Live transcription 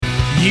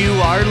You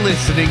are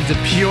listening to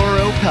Pure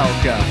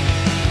Opelka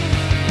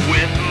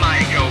with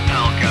Mike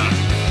Opelka.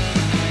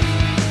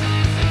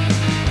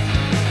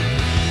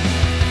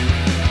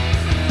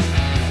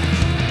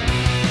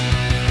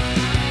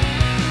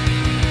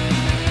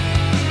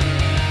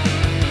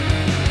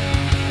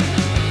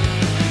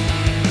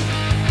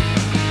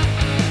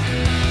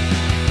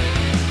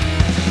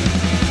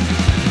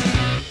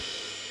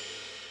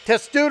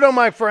 Testudo,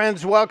 my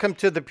friends, welcome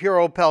to the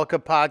Pure Opelka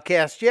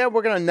podcast. Yeah,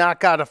 we're going to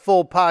knock out a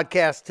full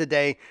podcast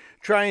today,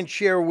 try and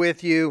share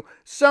with you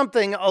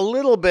something a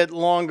little bit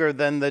longer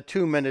than the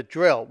 2-minute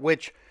drill,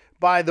 which,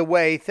 by the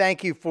way,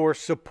 thank you for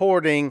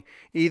supporting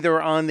either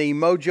on the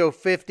Mojo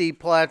 50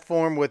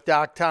 platform with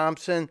Doc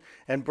Thompson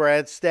and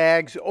Brad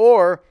Staggs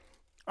or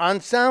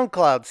on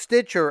SoundCloud,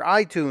 Stitcher,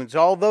 iTunes,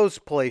 all those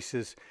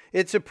places.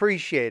 It's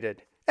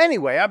appreciated.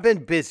 Anyway, I've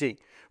been busy.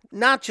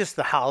 Not just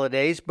the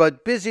holidays,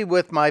 but busy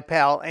with my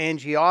pal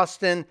Angie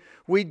Austin.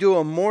 We do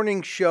a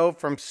morning show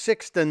from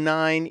 6 to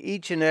 9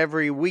 each and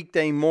every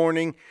weekday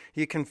morning.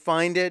 You can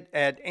find it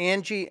at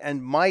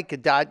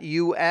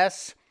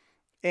angieandmike.us.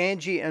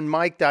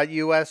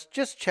 angieandmike.us.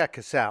 Just check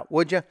us out,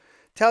 would you?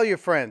 Tell your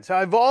friends.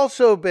 I've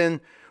also been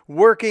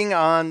working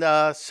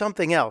on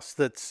something else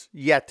that's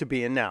yet to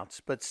be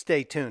announced, but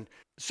stay tuned.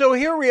 So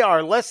here we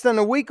are, less than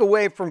a week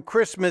away from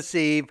Christmas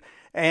Eve,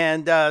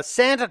 and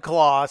Santa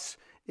Claus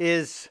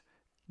is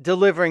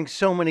delivering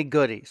so many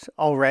goodies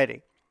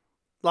already.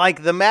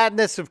 Like the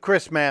madness of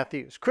Chris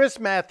Matthews. Chris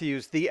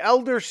Matthews, the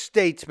elder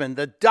statesman,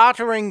 the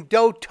doddering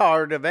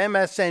dotard of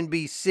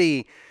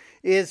MSNBC,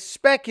 is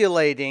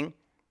speculating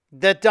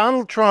that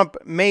Donald Trump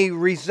may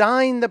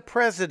resign the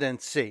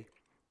presidency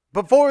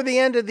before the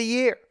end of the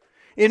year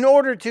in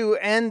order to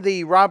end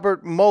the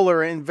Robert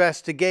Mueller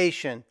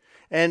investigation.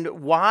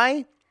 And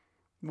why?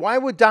 Why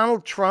would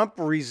Donald Trump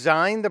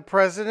resign the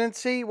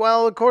presidency?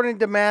 Well, according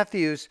to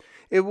Matthews,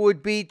 it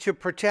would be to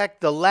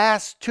protect the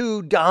last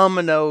two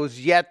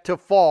dominoes yet to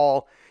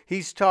fall.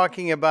 He's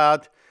talking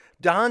about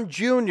Don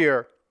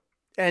Jr.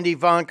 and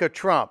Ivanka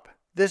Trump.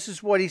 This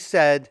is what he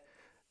said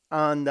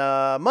on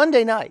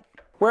Monday night.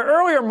 Where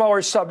earlier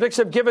Mueller subjects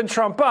have given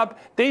Trump up,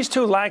 these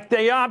two lack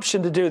the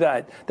option to do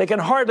that. They can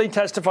hardly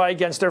testify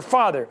against their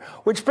father,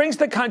 which brings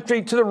the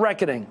country to the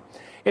reckoning.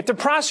 If the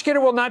prosecutor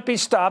will not be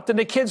stopped and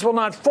the kids will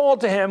not fall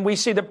to him, we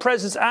see the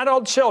president's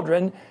adult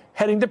children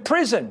heading to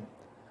prison.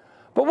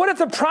 But what if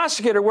the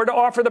prosecutor were to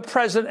offer the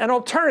president an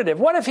alternative?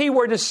 What if he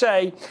were to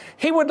say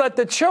he would let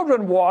the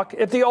children walk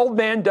if the old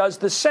man does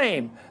the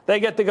same? They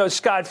get to go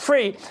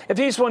scot-free if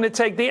he's willing to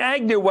take the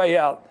Agnew way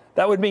out.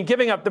 That would mean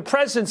giving up the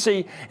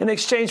presidency in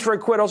exchange for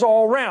acquittals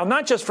all around,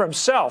 not just for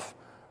himself,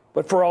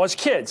 but for all his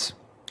kids.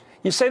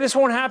 You say this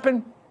won't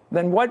happen?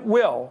 Then what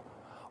will?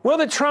 Will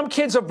the Trump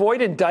kids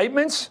avoid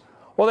indictments?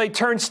 Will they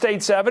turn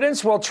state's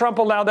evidence? Will Trump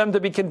allow them to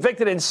be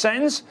convicted and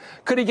sentenced?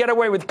 Could he get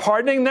away with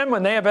pardoning them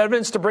when they have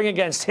evidence to bring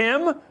against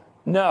him?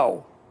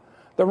 No.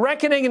 The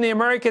reckoning in the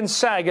American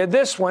saga,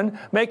 this one,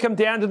 may come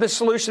down to the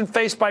solution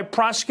faced by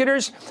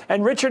prosecutors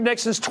and Richard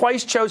Nixon's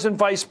twice chosen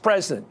vice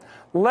president.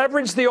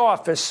 Leverage the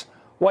office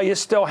while you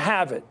still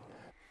have it.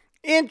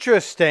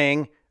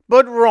 Interesting,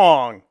 but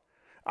wrong.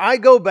 I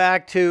go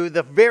back to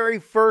the very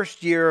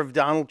first year of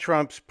Donald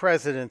Trump's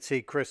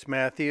presidency, Chris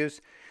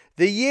Matthews.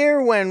 The year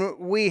when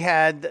we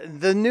had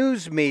the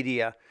news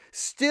media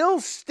still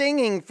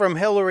stinging from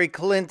Hillary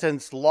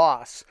Clinton's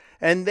loss,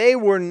 and they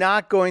were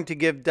not going to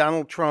give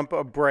Donald Trump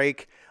a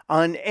break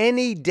on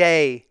any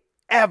day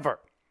ever.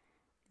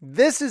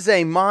 This is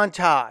a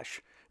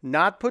montage,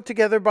 not put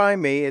together by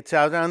me. It's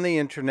out on the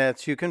internet,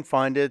 so you can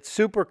find it.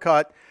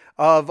 Supercut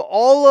of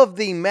all of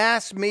the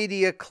mass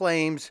media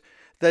claims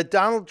that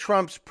Donald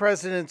Trump's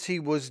presidency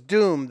was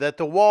doomed, that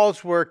the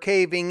walls were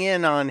caving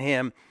in on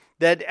him,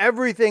 that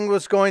everything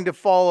was going to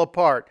fall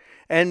apart.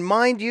 And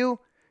mind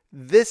you,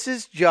 this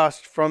is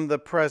just from the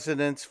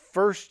president's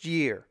first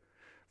year,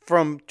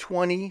 from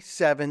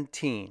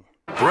 2017.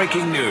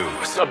 Breaking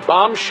news. A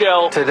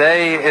bombshell.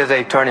 Today is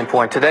a turning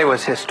point. Today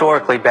was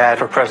historically bad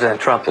for President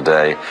Trump.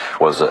 Today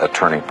was a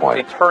turning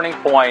point. A turning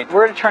point.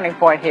 We're at a turning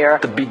point here.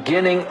 The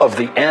beginning of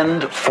the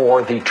end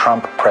for the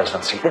Trump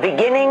presidency. The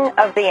beginning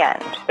of the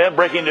end. And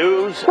breaking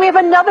news. We have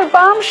another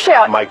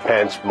bombshell. Mike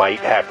Pence might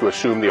have to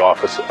assume the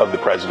office of the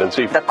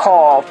presidency. The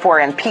call for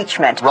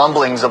impeachment.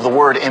 Rumblings of the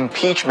word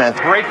impeachment.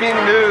 Breaking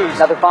news.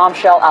 Another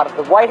bombshell out of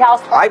the White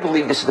House. I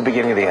believe this is the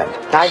beginning of the end.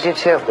 I do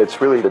too.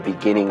 It's really the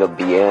beginning of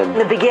the end.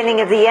 The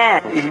beginning of the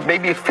end. He may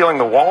be feeling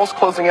the walls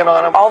closing in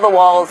on him. All the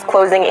walls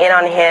closing in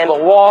on him.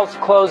 The walls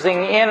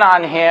closing in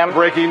on him.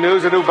 Breaking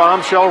news, a new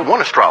bombshell.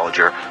 One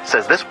astrologer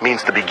says this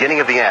means the beginning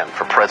of the end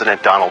for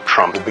President Donald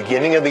Trump. The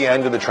beginning of the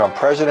end of the Trump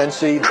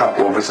presidency. Trump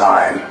will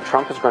resign.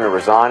 Trump is going to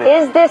resign.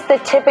 Is this the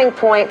tipping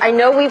point? I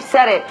know we've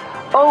said it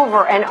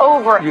over and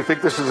over. You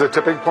think this is a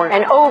tipping point?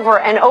 And over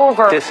and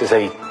over. This is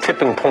a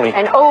tipping point.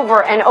 And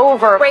over and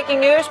over. Breaking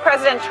news,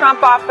 President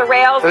Trump off the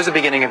rails. There's the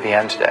beginning of the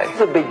end today.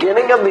 The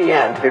beginning of the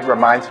end. It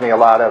reminds me a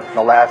lot of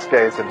the last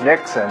days of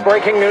Nixon.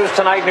 Breaking news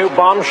tonight, new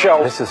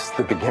bombshell. This is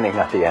the beginning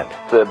of the end.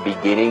 The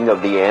beginning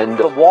of the end.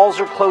 The walls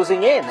are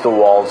closing in. The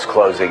wall's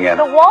closing in.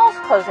 The wall's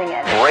closing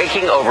in.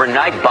 Breaking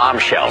overnight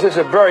bombshell. This is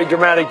a very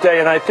dramatic day,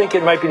 and I think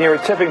it might be near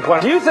a tipping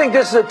point. Do you think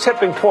this is a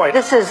tipping point?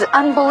 This is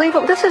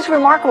unbelievable. This is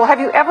remarkable. Have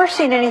you ever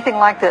seen anything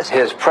like this?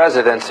 His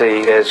presidency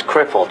is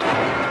crippled.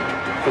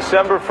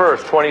 December 1st,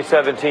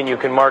 2017, you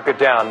can mark it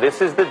down.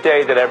 This is the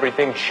day that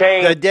everything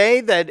changed. The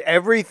day that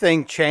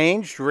everything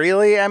changed,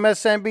 really,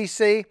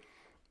 MSNBC?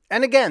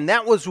 And again,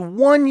 that was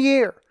 1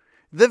 year,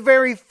 the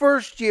very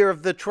first year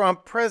of the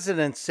Trump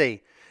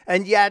presidency.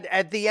 And yet,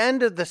 at the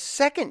end of the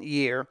second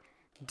year,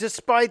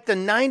 despite the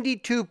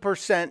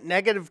 92%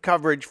 negative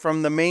coverage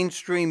from the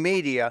mainstream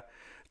media,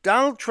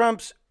 Donald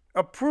Trump's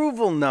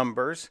approval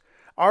numbers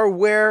are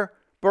where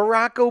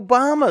Barack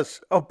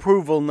Obama's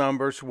approval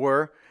numbers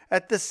were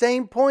at the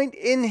same point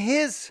in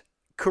his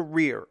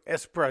career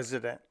as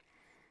president.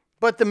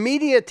 But the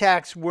media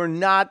attacks were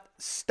not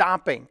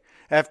stopping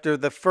after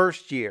the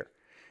first year.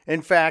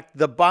 In fact,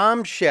 the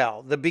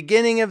bombshell, the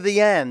beginning of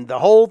the end, the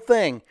whole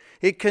thing,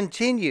 it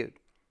continued.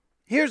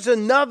 Here's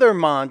another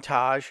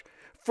montage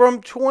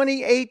from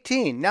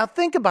 2018. Now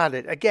think about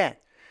it again.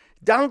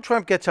 Donald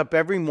Trump gets up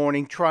every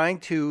morning trying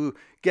to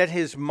get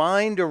his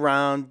mind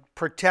around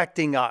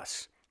protecting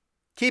us,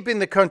 keeping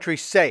the country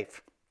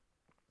safe,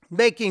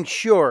 making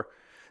sure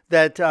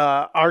that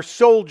our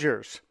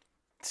soldiers,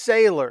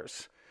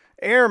 sailors,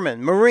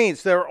 airmen,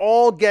 Marines, they're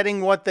all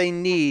getting what they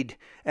need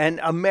and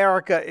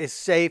America is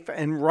safe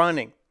and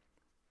running.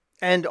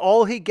 And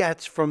all he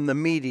gets from the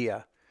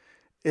media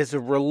is a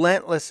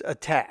relentless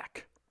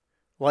attack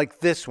like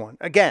this one.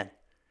 Again,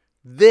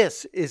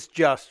 this is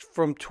just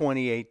from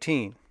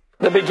 2018.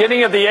 The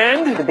beginning of the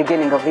end? The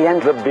beginning of the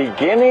end. The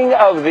beginning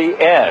of the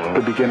end.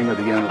 The beginning of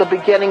the end. The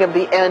beginning of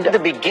the end. The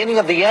beginning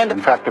of the end. In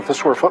fact, if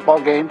this were a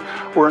football game,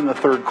 we're in the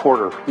third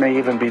quarter. May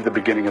even be the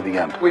beginning of the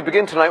end. We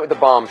begin tonight with the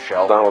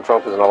bombshell. Donald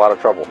Trump is in a lot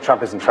of trouble.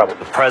 Trump is in trouble.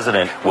 The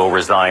president will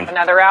resign.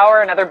 Another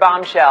hour, another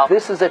bombshell.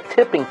 This is a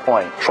tipping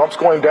point. Trump's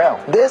going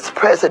down. This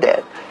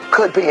president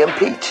could be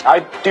impeached. I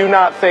do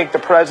not think the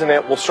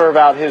president will serve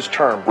out his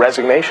term.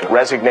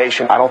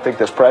 Resignation. I don't think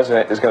this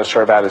president is going to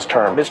serve out his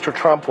term. Mr.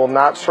 Trump will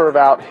not serve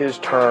out his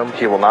term.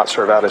 He will not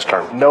serve out his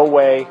term. No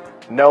way,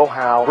 no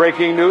how.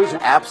 Breaking news.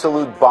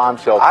 Absolute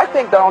bombshell. I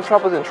think Donald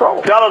Trump is in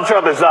trouble. Donald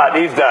Trump is not.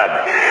 He's done.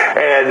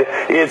 And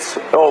it's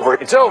over.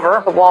 It's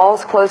over. The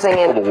wall's closing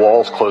in. The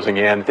wall's closing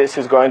in. This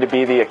is going to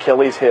be the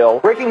Achilles heel.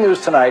 Breaking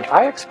news tonight.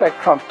 I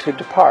expect Trump to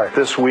depart.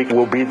 This week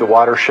will be the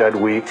watershed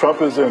week.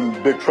 Trump is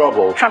in big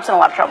trouble. Trump's in a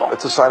lot of trouble.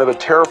 It's a sign of a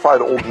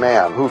terrified old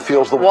man who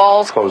feels the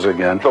Walls Closing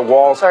in. The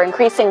walls Are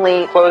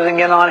increasingly Closing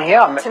in on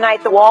him.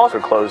 tonight. The walls are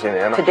closing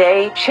in.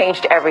 today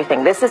changed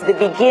everything. This is the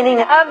beginning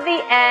Of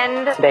the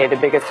end. today, the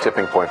biggest.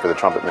 tipping point for the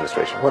Trump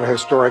administration. What a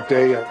historic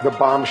day. The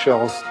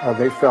bombshells,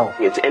 they fell.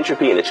 It's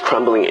entropy and it's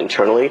crumbling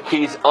internally.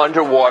 He's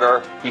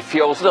underwater. He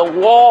feels the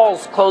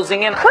walls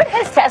closing in. Could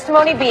his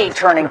testimony be a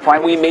turning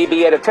point? We may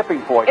be at a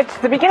tipping point. It's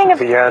the beginning of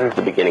The end.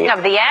 The beginning.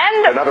 Of the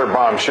end? Another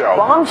bombshell.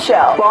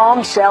 bombshell.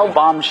 Bombshell.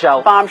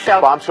 Bombshell.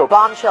 Bombshell.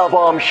 Bombshell.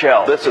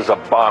 bombshell. This is a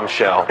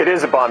bombshell. It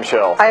is a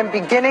bombshell. I am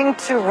beginning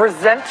to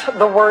resent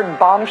the word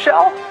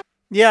bombshell.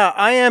 Yeah,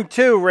 I am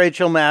too,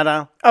 Rachel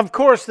Maddow. Of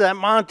course, that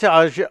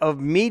montage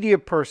of media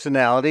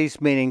personalities,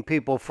 meaning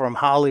people from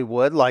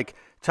Hollywood, like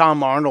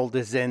Tom Arnold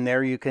is in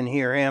there. You can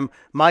hear him.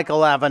 Michael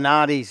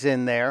Avenatti's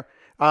in there.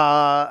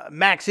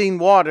 Maxine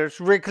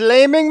Waters,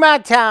 Reclaiming My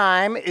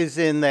Time, is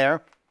in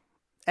there.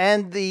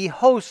 And the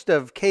host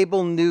of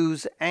cable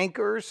news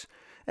anchors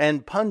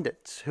and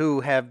pundits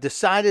who have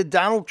decided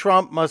Donald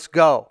Trump must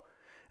go.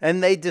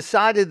 And they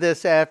decided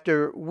this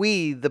after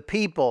we, the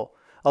people,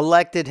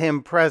 elected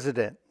him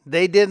president.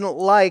 They didn't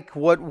like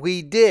what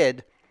we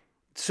did,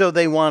 so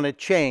they want it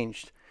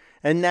changed.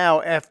 And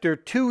now, after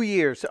 2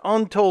 years,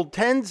 untold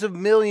tens of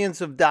millions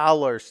of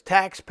dollars,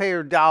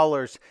 taxpayer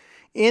dollars,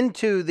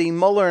 into the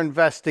Mueller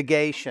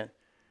investigation,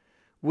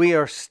 we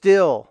are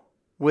still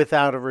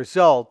without a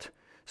result.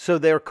 So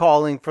they're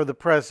calling for the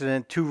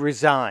president to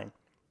resign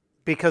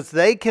because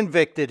they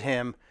convicted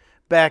him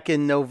back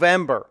in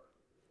November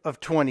of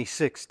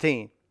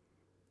 2016.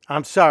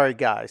 I'm sorry,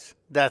 guys.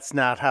 That's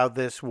not how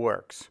this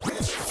works.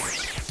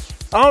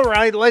 All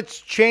right, let's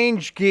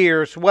change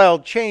gears. Well,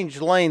 change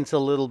lanes a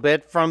little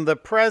bit from the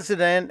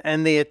president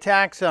and the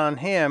attacks on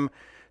him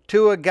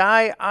to a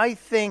guy I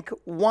think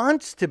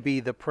wants to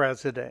be the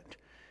president.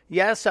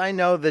 Yes, I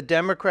know the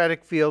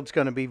Democratic field's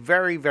going to be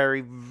very,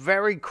 very,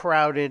 very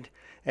crowded,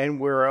 and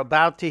we're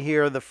about to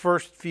hear the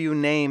first few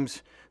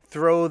names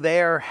throw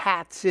their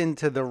hats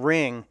into the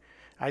ring.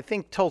 I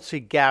think Tulsi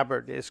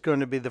Gabbard is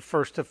going to be the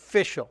first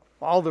official.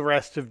 All the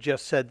rest have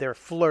just said they're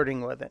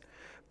flirting with it.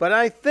 But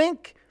I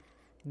think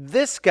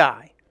this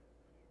guy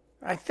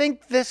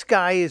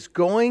is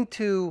going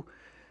to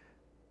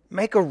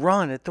make a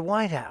run at the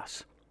White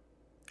House.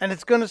 And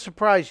it's going to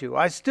surprise you.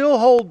 I still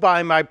hold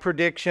by my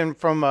prediction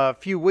from a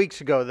few weeks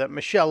ago that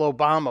Michelle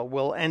Obama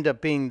will end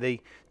up being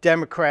the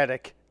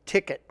Democratic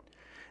ticket.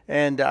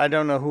 And I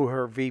don't know who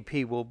her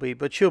VP will be,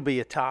 but she'll be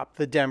atop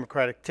the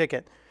Democratic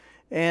ticket.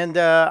 And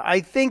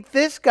I think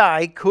this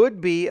guy could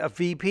be a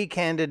VP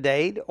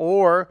candidate,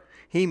 or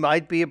he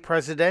might be a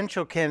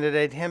presidential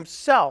candidate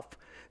himself.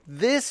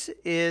 This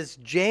is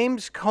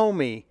James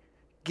Comey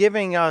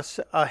giving us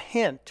a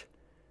hint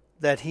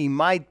that he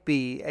might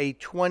be a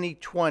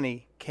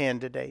 2020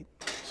 candidate.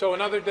 So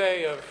another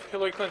day of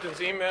Hillary Clinton's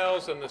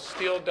emails and the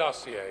Steele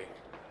dossier.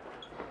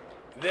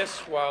 This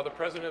while the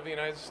President of the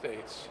United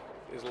States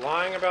is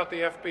lying about the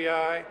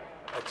FBI,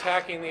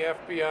 attacking the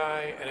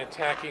FBI, and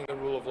attacking the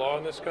rule of law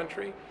in this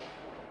country.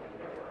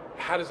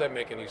 How does that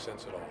make any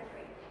sense at all?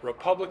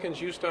 Republicans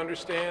used to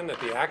understand that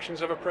the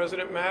actions of a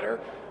president matter,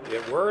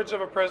 the words of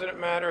a president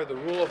matter, the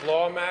rule of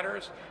law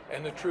matters,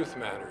 and the truth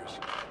matters.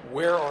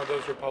 Where are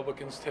those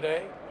Republicans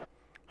today?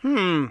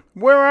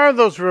 Where are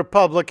those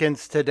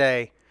Republicans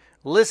today?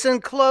 Listen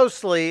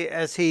closely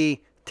as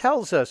he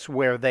tells us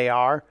where they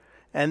are,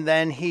 and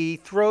then he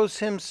throws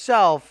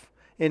himself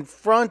in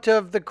front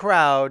of the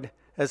crowd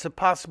as a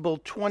possible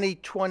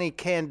 2020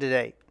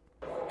 candidate.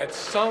 At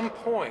some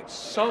point,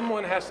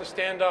 someone has to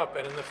stand up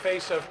and in the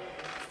face of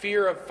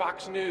fear of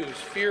Fox News,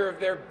 fear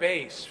of their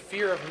base,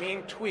 fear of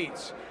mean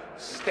tweets,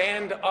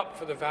 stand up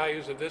for the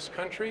values of this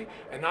country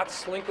and not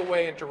slink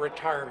away into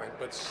retirement,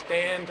 but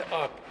stand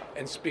up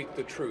and speak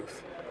the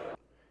truth.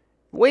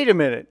 Wait a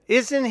minute.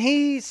 Isn't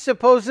he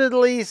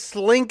supposedly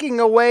slinking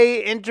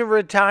away into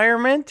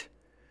retirement?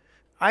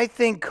 I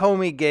think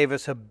Comey gave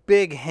us a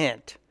big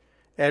hint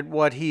at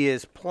what he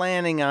is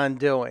planning on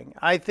doing.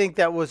 I think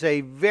that was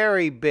a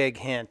very big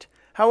hint.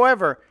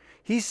 However,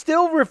 he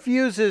still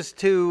refuses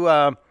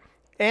to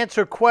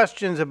answer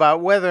questions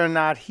about whether or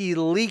not he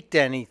leaked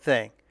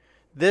anything.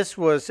 This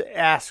was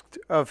asked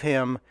of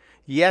him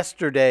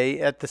yesterday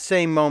at the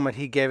same moment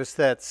he gave us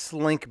that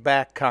slink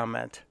back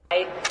comment.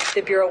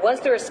 The Bureau,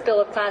 was there a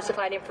spill of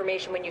classified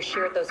information when you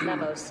shared those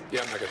memos? Yeah,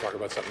 I'm not going to talk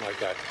about something like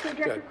that.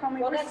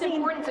 Well, that's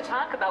important to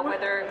talk about,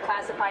 whether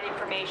classified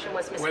information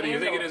was mishandled. Whether you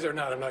think it is or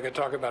not, I'm not going to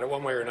talk about it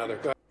one way or another.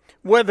 Go ahead.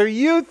 Whether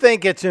you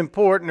think it's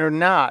important or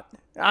not,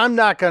 I'm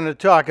not going to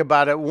talk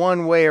about it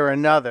one way or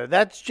another.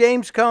 That's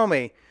James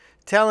Comey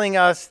telling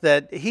us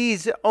that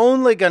he's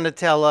only going to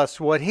tell us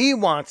what he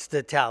wants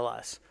to tell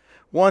us.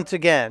 Once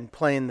again,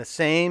 playing the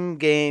same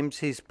games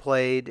he's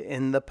played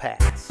in the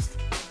past.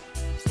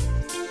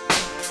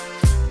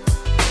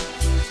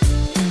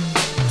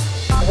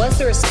 Was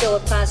there a spill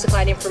of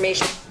classified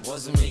information?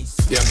 Wasn't me.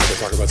 Yeah, I'm not going to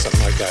talk about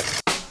something like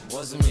that.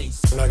 Wasn't me.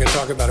 I'm not going to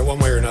talk about it one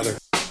way or another.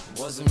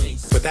 Wasn't me.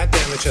 But that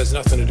damage has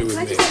nothing to do with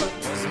me.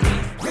 Wasn't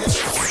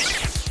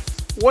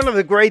me. One of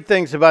the great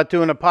things about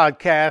doing a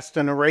podcast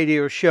and a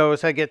radio show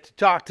is I get to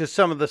talk to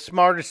some of the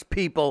smartest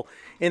people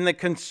in the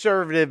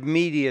conservative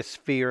media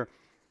sphere.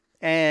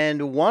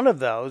 And one of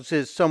those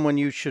is someone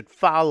you should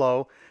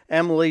follow.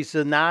 Emily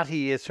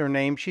Zanotti is her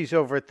name. She's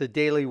over at the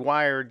Daily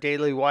Wire,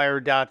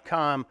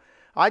 dailywire.com.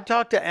 I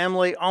talk to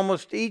Emily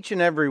almost each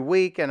and every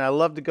week, and I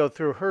love to go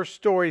through her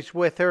stories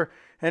with her.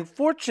 And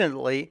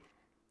fortunately,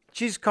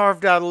 she's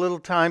carved out a little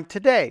time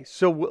today.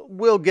 So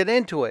we'll get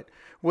into it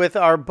with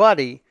our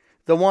buddy,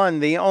 the one,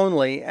 the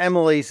only,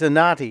 Emily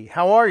Zanotti.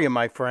 How are you,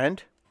 my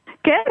friend?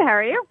 Good. How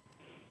are you?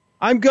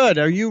 I'm good.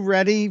 Are you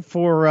ready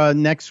for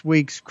next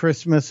week's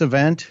Christmas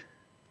event?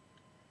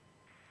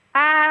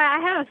 I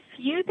have a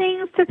few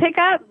things to pick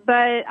up,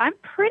 but I'm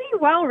pretty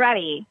well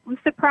ready. I'm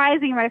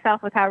surprising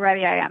myself with how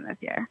ready I am this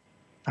year.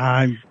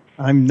 I'm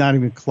not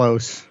even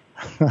close.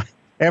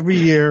 Every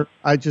year,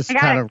 I just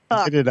kind of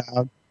write it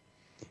out.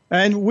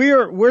 And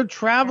we're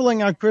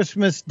traveling on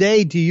Christmas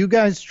Day. Do you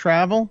guys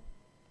travel?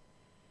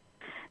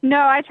 No,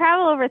 I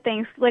travel over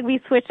things. Like, we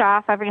switch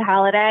off every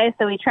holiday,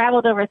 so we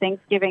traveled over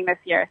Thanksgiving this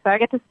year. So I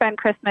get to spend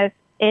Christmas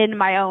in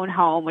my own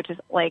home, which is,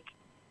 like,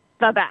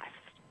 the best.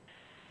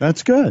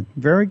 That's good.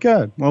 Very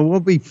good. Well, we'll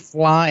be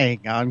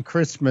flying on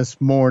Christmas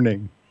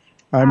morning.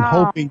 I'm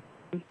hoping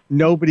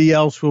nobody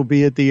else will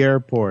be at the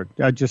airport.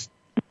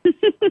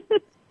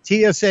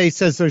 TSA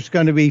says there's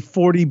going to be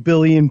 40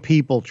 billion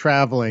people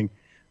traveling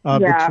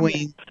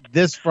between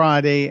this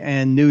Friday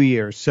and New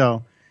Year's.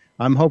 So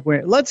I'm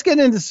hoping. Let's get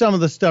into some of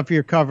the stuff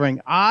you're covering.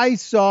 I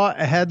saw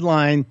a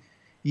headline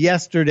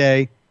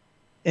yesterday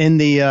in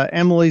the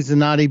Emily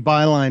Zanotti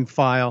byline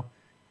file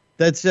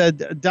that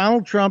said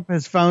Donald Trump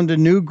has found a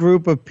new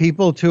group of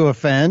people to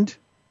offend.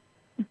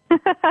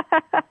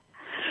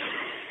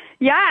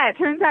 Yeah, it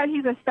turns out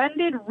he's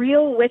offended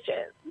real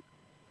witches.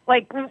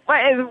 Like,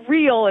 as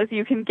real as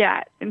you can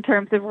get in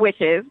terms of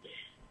witches.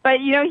 But,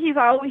 you know,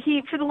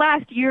 for the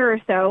last year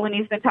or so, when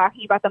he's been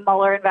talking about the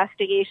Mueller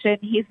investigation,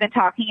 he's been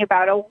talking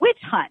about a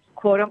witch hunt,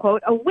 quote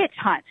unquote, a witch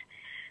hunt.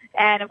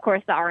 And, of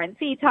course, the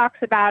RNC talks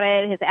about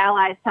it. His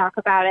allies talk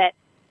about it.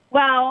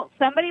 Well,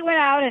 somebody went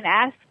out and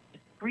asked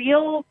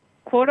real,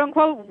 quote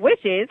unquote,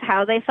 witches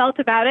how they felt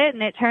about it.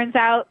 And it turns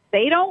out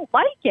they don't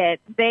like it.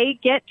 They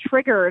get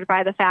triggered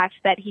by the fact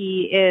that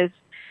he is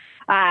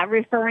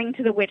referring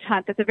to the witch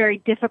hunt. That's a very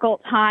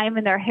difficult time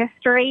in their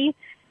history.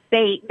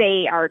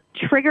 They are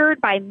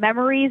triggered by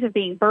memories of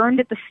being burned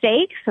at the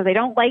stake, so they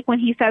don't like when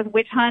he says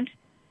witch hunt.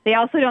 They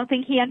also don't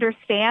think he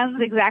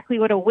understands exactly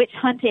what a witch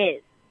hunt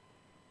is.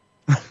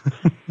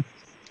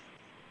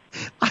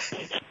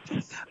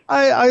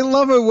 I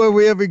love it when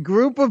we have a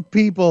group of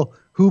people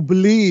who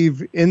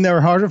believe in their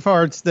heart of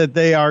hearts that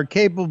they are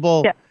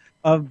capable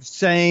of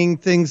saying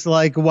things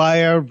like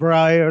wire,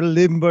 briar,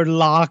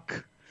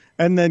 limberlock,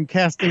 and then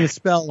casting a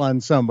spell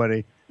on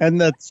somebody.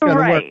 And that's going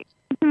to work.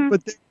 Mm-hmm.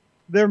 But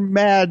they're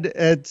mad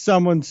at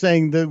someone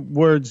saying the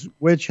words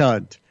witch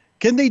hunt.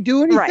 Can they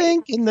do anything?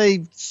 Right. Can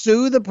they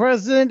sue the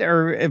president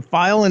or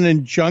file an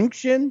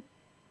injunction?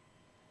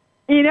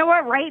 You know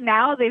what? Right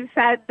now, they've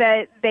said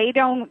that they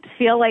don't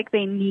feel like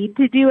they need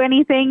to do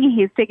anything.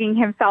 He's digging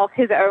himself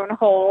his own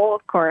hole,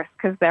 of course,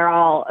 because they're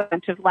all a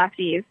bunch of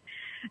lefties.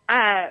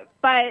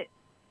 But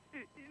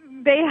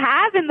they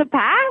have in the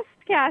past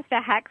cast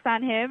a hex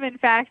on him. In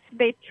fact,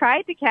 they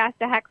tried to cast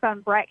a hex on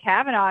Brett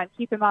Kavanaugh and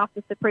keep him off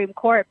the Supreme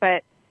Court,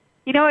 but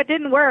it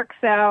didn't work.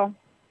 So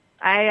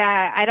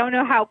I don't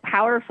know how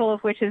powerful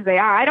of witches they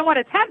are. I don't want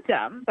to tempt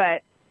them,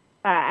 but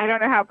I don't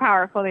know how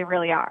powerful they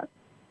really are.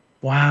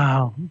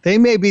 Wow. They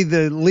may be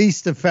the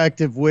least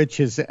effective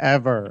witches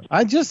ever.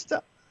 I just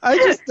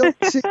don't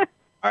see.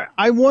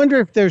 I wonder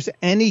if there's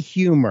any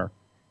humor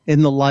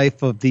in the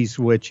life of these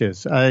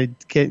witches.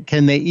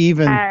 Can they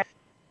even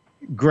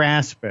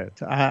grasp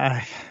it?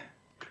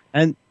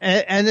 And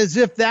as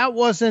if that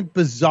wasn't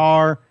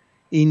bizarre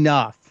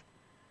enough,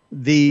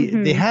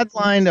 the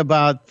headline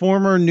about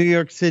former New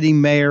York City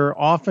mayor,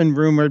 often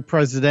rumored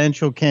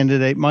presidential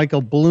candidate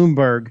Michael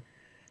Bloomberg,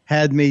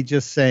 had me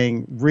just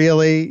saying,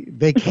 really?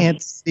 They can't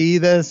see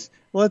this?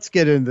 Let's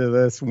get into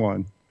this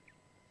one.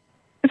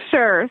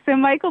 Sure. So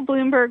Michael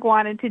Bloomberg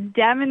wanted to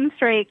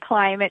demonstrate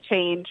climate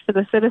change for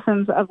the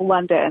citizens of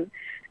London,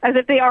 as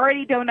if they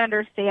already don't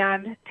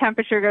understand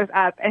temperature goes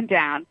up and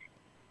down.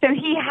 So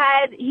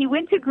he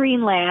went to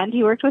Greenland.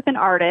 He worked with an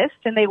artist,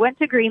 and they went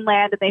to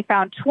Greenland, and they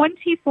found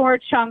 24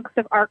 chunks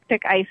of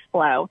Arctic ice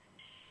floe.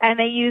 And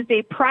they used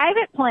a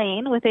private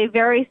plane with a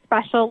very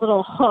special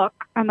little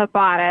hook on the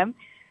bottom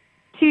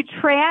to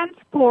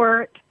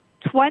transport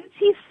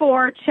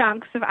 24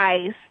 chunks of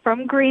ice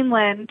from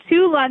Greenland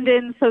to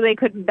London so they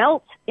could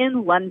melt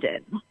in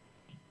London.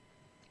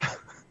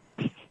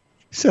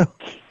 So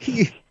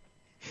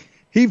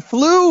he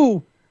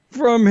flew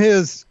from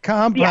his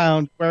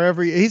compound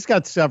wherever he's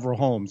got several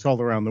homes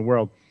all around the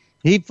world.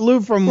 He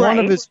flew from one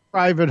of his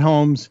private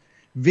homes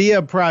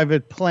via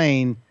private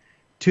plane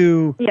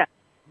to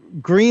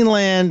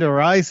Greenland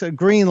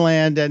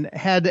and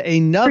had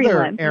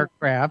another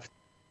aircraft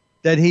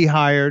that he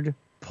hired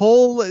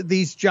pull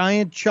these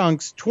giant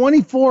chunks,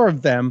 24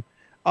 of them,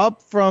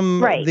 up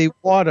from the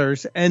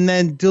waters and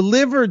then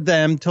delivered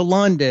them to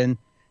London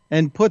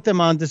and put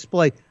them on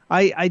display.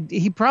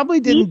 He probably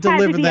didn't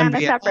deliver them on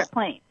a separate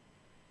plane.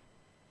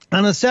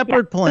 On a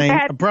separate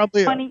plane,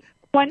 probably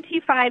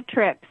 25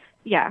 trips.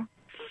 Yeah.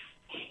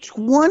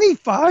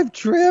 25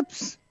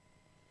 trips?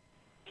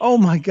 Oh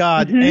my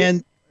God. Mm-hmm.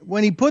 And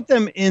when he put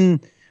them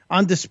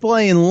on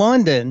display in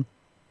London,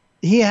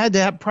 he had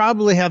to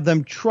probably have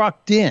them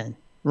trucked in,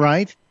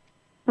 right?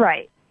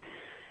 Right.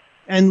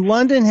 And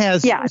London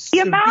has the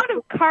amount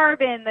of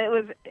carbon that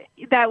was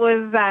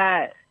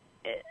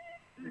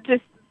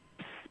just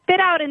spit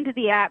out into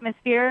the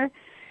atmosphere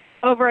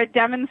over a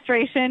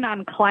demonstration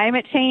on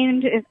climate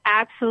change is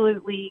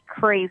absolutely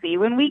crazy.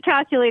 When we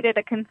calculated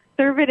a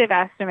conservative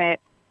estimate,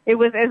 it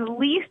was at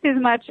least as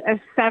much as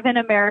 7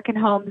 American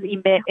homes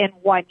emit in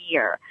 1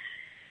 year.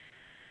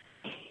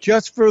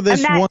 Just for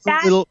this one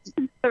little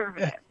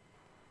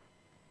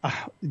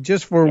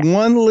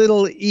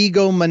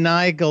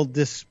egomaniacal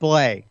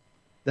display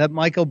that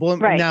Michael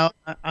Bloomberg. Right. Now,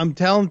 I'm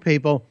telling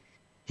people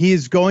he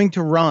is going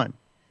to run.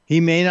 He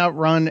may not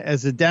run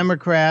as a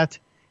Democrat.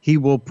 He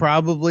will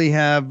probably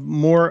have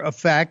more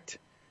effect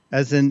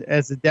as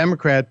a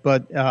Democrat,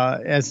 but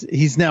as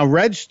he's now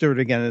registered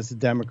again as a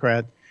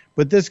Democrat.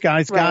 But this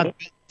guy's got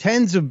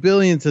tens of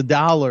billions of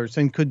dollars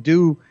and could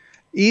do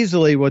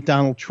easily what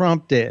Donald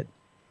Trump did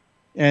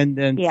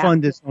and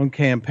fund his own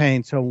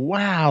campaign. So,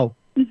 wow.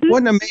 Mm-hmm.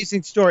 What an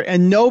amazing story.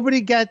 And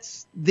nobody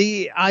gets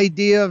the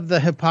idea of the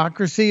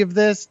hypocrisy of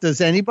this.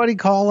 Does anybody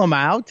call him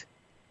out?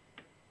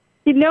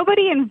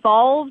 Nobody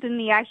involved in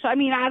the actual,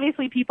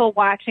 obviously people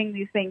watching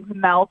these things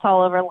melt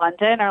all over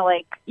London are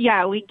like,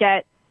 yeah, we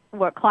get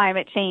what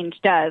climate change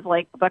does.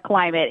 Like the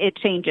climate, it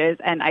changes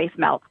and ice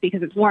melts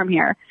because it's warm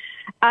here.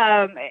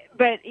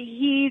 But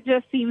he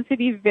just seems to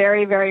be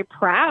very, very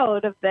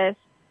proud of this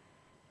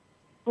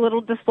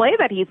little display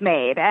that he's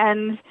made.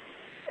 And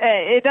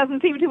it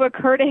doesn't seem to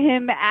occur to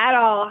him at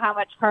all how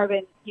much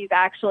carbon he's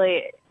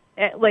actually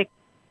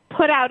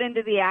put out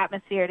into the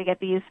atmosphere to get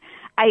these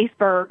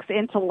icebergs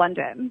into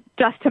London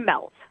just to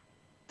melt.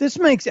 This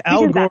makes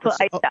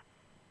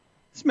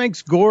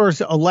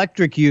Gore's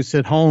electric use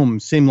at home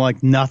seem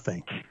like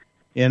nothing.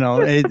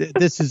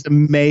 This is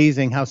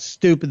amazing how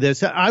stupid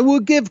this. I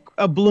will give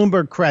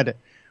Bloomberg credit.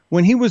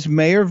 When he was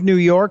mayor of New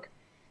York,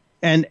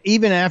 And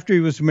even after he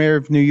was mayor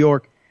of New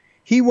York,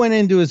 he went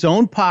into his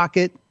own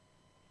pocket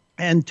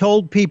and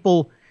told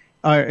people,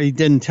 he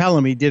didn't tell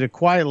him, he did it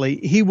quietly,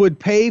 he would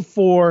pay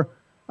for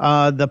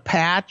the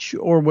patch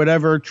or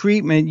whatever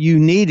treatment you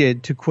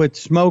needed to quit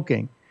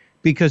smoking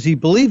because he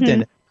believed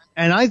in it.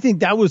 And I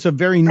think that was a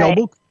very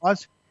noble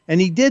cause. And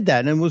he did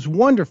that, and it was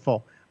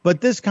wonderful. But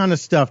this kind of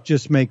stuff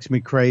just makes me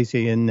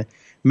crazy and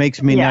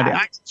makes me nutty.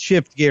 I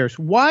shift gears.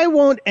 Why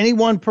won't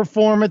anyone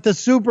perform at the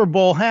Super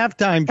Bowl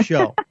halftime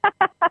show?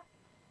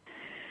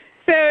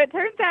 So it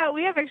turns out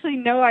we have actually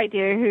no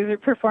idea who's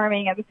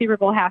performing at the Super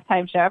Bowl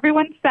halftime show.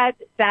 Everyone said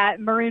that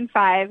Maroon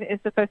 5 is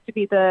supposed to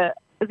be the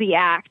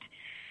act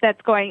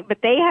that's going, but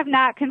they have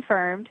not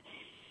confirmed.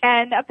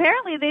 And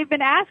apparently they've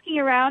been asking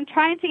around,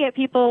 trying to get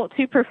people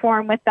to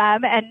perform with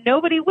them, and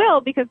nobody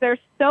will because they're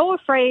so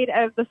afraid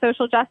of the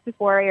social justice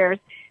warriors.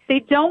 They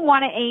don't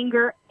want to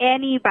anger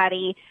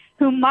anybody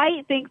who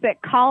might think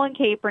that Colin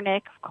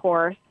Kaepernick, of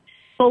course,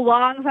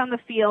 belongs on the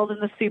field in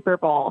the Super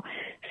Bowl.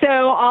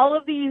 So all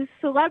of these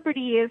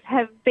celebrities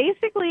have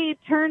basically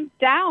turned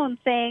down,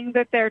 saying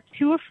that they're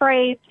too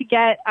afraid to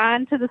get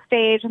onto the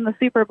stage in the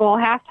Super Bowl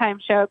halftime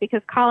show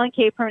because Colin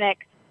Kaepernick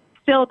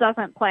still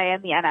doesn't play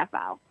in the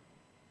NFL.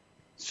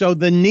 So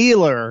the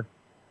kneeler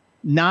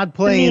not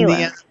playing in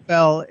the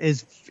NFL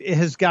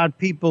has got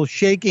people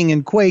shaking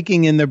and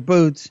quaking in their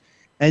boots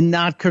and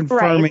not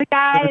confirming. Right. The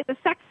guy, the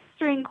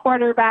second-string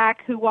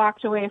quarterback who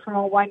walked away from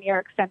a one-year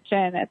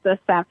extension at the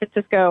San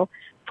Francisco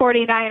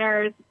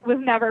 49ers was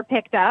never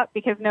picked up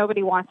because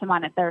nobody wants him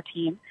on their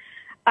team.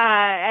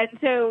 And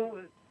so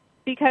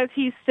because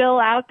he's still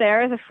out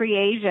there as a free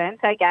agent,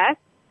 I guess,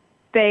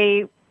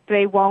 they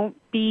won't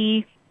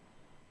be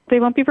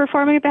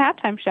performing at the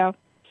halftime show.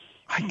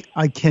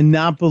 I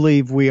cannot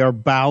believe we are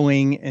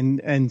bowing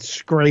and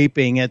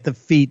scraping at the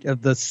feet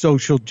of the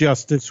social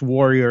justice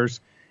warriors.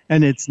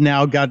 And it's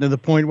now gotten to the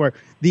point where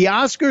the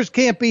Oscars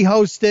can't be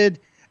hosted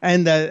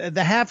and the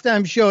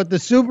halftime show at the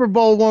Super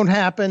Bowl won't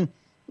happen.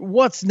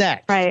 What's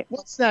next? Right.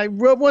 What's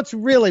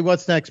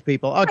next,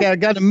 people? Okay, I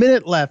got a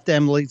minute left,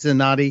 Emily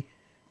Zanotti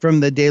from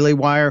the Daily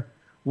Wire.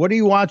 What are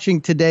you watching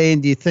today,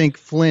 and do you think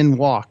Flynn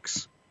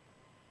walks?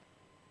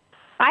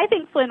 I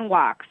think Flynn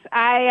walks.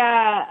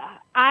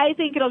 I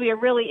think it'll be a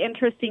really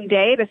interesting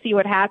day to see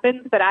what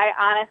happens, but I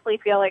honestly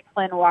feel like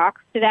Flynn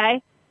walks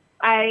today.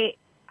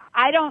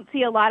 I don't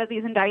see a lot of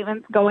these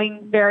indictments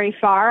going very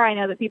far. I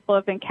know that people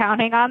have been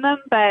counting on them,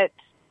 but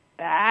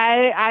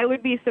I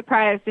would be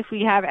surprised if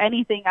we have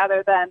anything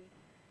other than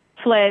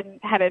Flynn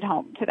headed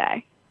home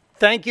today.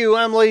 Thank you,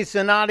 Emily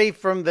Zanotti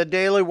from the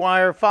Daily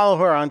Wire. Follow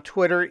her on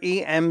Twitter,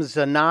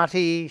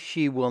 EMZanotti.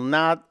 She will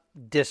not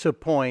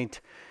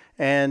disappoint.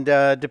 And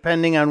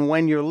depending on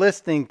when you're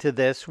listening to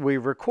this, we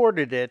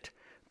recorded it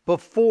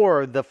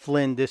before the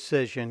Flynn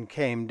decision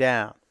came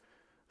down.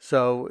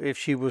 So if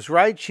she was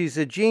right, she's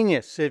a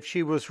genius. If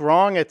she was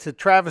wrong, it's a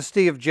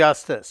travesty of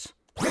justice.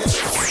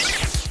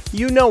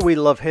 You know we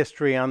love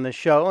history on the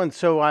show, and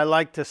so I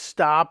like to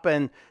stop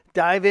and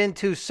dive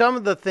into some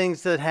of the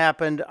things that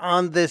happened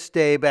on this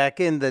day back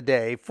in the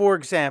day. For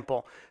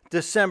example,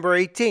 December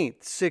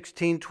 18th,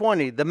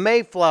 1620, the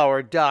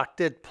Mayflower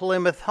docked at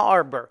Plymouth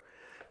Harbor.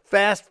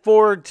 Fast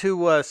forward to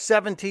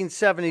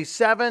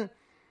 1777,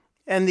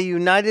 and the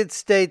United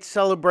States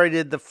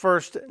celebrated the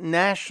first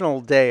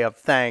National Day of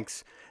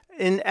Thanks.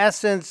 In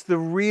essence, the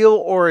real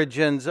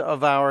origins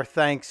of our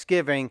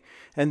Thanksgiving,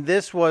 and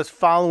this was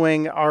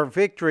following our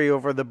victory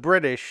over the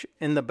British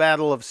in the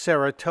Battle of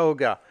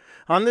Saratoga.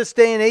 On this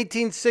day in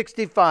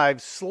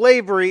 1865,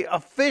 slavery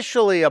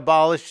officially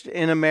abolished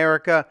in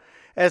America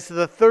as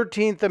the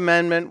 13th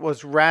Amendment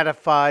was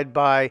ratified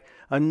by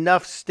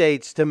enough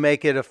states to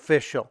make it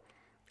official.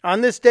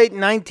 On this date,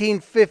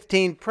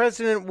 1915,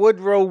 President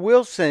Woodrow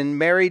Wilson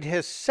married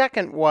his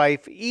second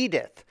wife,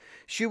 Edith.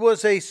 She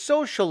was a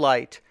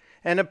socialite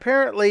and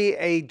apparently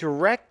a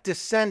direct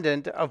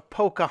descendant of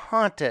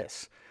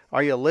Pocahontas.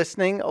 Are you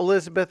listening,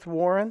 Elizabeth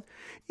Warren?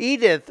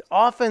 Edith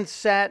often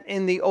sat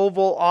in the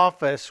Oval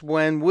Office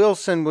when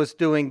Wilson was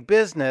doing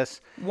business.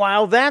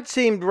 While that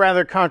seemed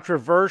rather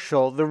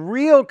controversial, the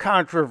real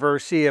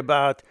controversy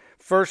about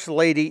First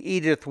Lady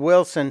Edith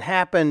Wilson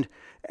happened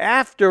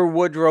after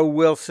Woodrow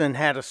Wilson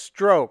had a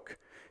stroke.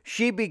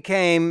 She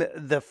became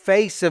the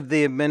face of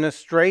the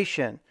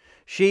administration.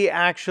 She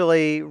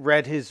actually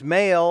read his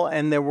mail,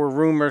 and there were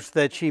rumors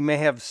that she may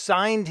have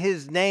signed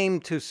his name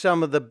to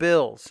some of the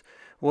bills.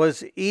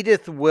 Was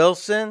Edith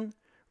Wilson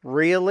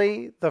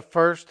really the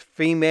first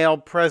female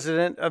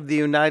president of the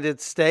United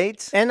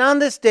States? And on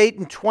this date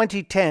in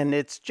 2010,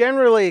 it's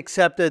generally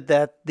accepted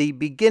that the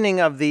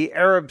beginning of the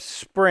Arab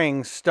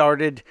Spring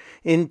started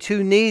in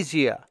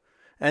Tunisia.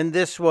 And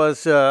this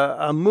was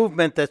a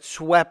movement that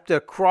swept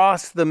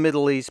across the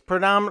Middle East,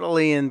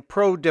 predominantly in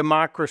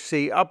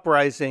pro-democracy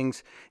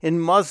uprisings in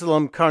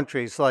Muslim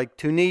countries like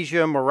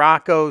Tunisia,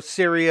 Morocco,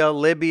 Syria,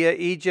 Libya,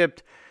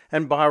 Egypt,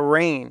 and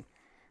Bahrain.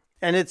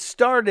 And it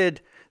started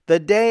the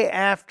day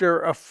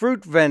after a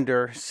fruit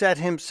vendor set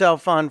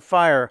himself on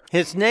fire.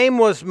 His name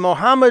was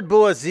Mohammed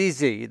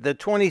Bouazizi. The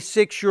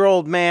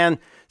 26-year-old man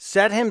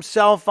set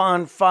himself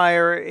on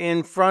fire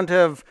in front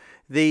of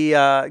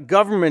the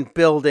government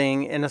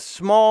building in a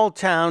small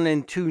town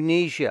in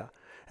Tunisia.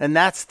 And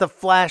that's the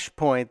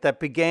flashpoint that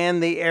began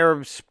the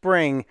Arab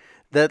Spring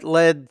that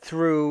led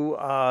through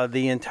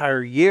the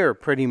entire year,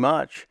 pretty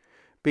much,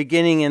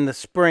 beginning in the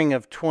spring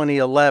of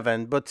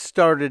 2011, but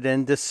started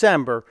in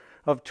December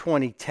of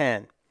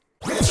 2010.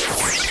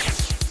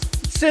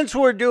 Since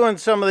we're doing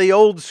some of the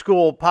old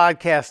school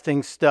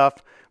podcasting stuff,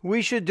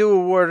 we should do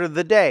a word of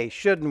the day,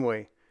 shouldn't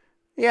we?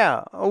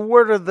 Yeah, a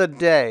word of the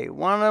day.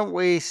 Why don't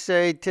we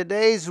say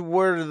today's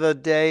word of the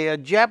day, a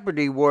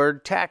Jeopardy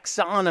word,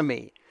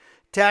 taxonomy.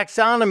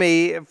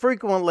 Taxonomy,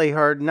 frequently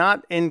heard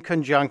not in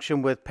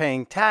conjunction with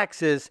paying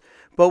taxes,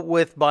 but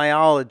with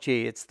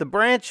biology. It's the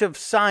branch of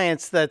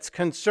science that's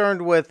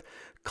concerned with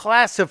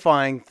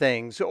classifying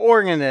things,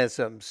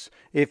 organisms,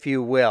 if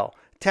you will.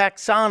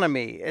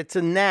 Taxonomy, it's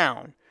a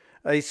noun,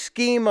 a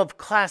scheme of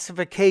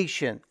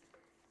classification.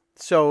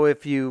 So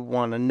if you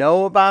want to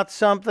know about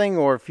something,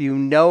 or if you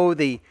know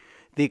the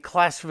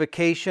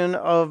classification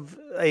of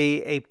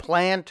a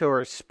plant or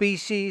a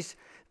species,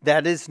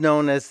 that is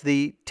known as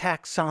the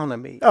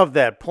taxonomy of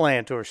that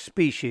plant or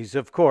species,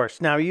 of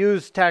course. Now,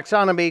 use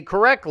taxonomy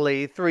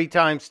correctly 3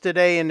 times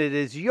today, and it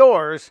is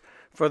yours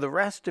for the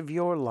rest of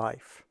your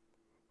life.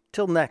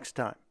 Till next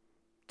time,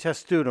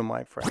 testudo,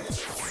 my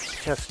friends.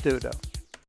 Testudo.